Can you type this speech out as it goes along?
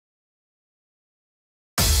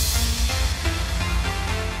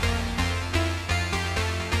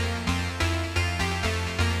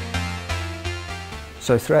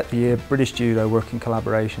So throughout the year, British Judo work in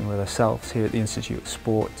collaboration with ourselves here at the Institute of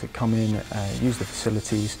Sport to come in and use the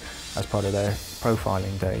facilities as part of their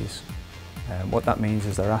profiling days. What that means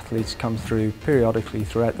is their athletes come through periodically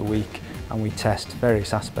throughout the week and we test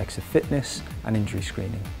various aspects of fitness and injury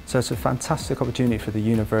screening. So it's a fantastic opportunity for the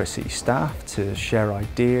university staff to share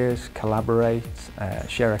ideas, collaborate,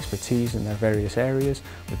 share expertise in their various areas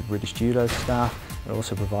with the British Judo staff. It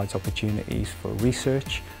also provides opportunities for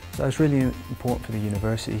research. So it's really important for the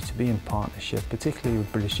university to be in partnership, particularly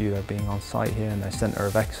with British Judo being on site here in their Centre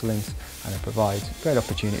of Excellence, and it provides great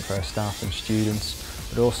opportunity for our staff and students,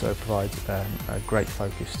 but also provides a great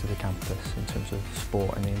focus to the campus in terms of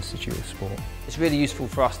sport and the Institute of Sport. It's really useful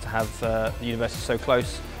for us to have the university so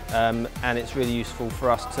close, and it's really useful for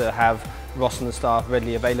us to have Ross and the staff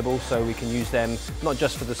readily available so we can use them not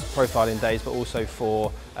just for the profiling days but also for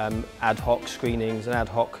ad hoc screenings and ad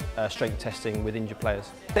hoc strength testing with injured players.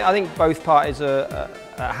 I think both parties are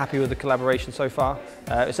happy with the collaboration so far.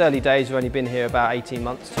 It's early days, we've only been here about 18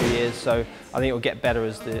 months, 2 years, so I think it will get better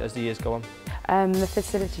as the years go on. The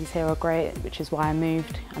facilities here are great, which is why I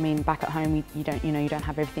moved. I mean, back at home you don't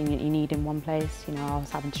have everything that you need in one place. You know, I was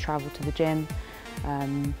having to travel to the gym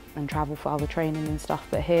and travel for other training and stuff,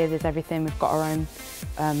 but here there's everything. We've got our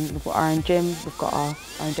own gym, we've got our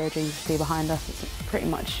own dojo you can see behind us. It's pretty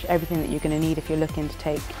much everything that you're going to need if you're looking to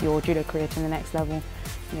take your judo career to the next level,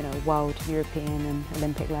 you know, world, European and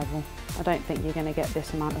Olympic level. I don't think you're going to get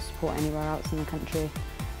this amount of support anywhere else in the country,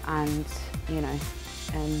 and you know,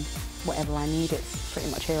 whatever I need, it's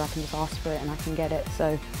pretty much here. I can just ask for it and I can get it.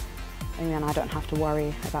 So, and then I don't have to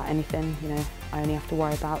worry about anything, you know, I only have to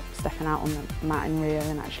worry about stepping out on the mat in Rio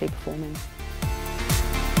and actually performing.